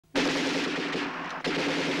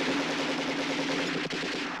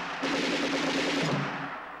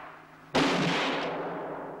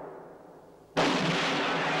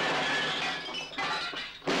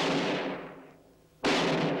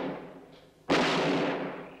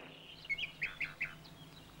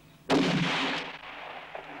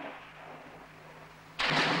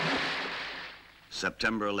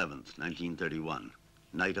September 11th, 1931,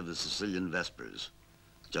 night of the Sicilian Vespers.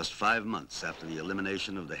 Just 5 months after the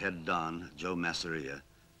elimination of the head Don, Joe Masseria,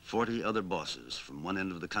 40 other bosses from one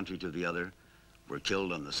end of the country to the other were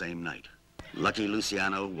killed on the same night. Lucky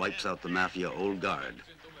Luciano wipes out the Mafia old guard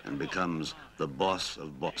and becomes the boss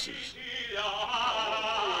of bosses.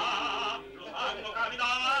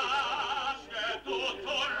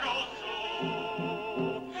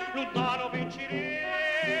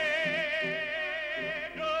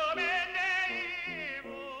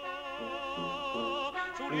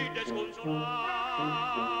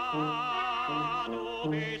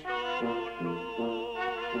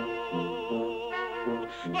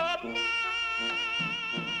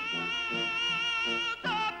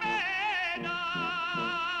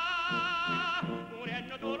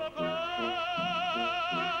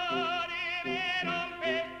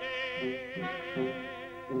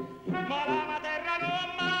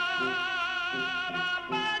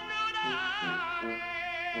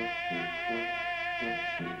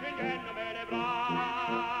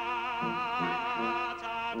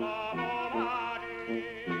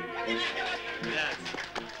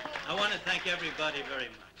 I want to thank everybody very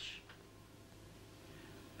much.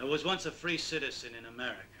 I was once a free citizen in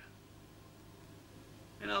America.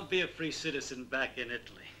 And I'll be a free citizen back in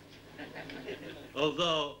Italy.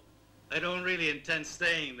 Although, I don't really intend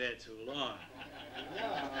staying there too long.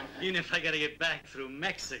 Even if I gotta get back through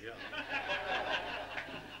Mexico.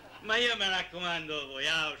 Ma io mi raccomando voi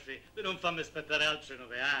altri, di non farmi aspettare altri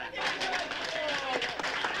 9 anni.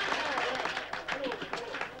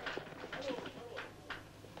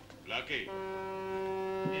 Lucky.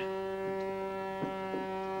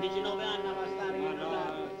 19 anni a stare in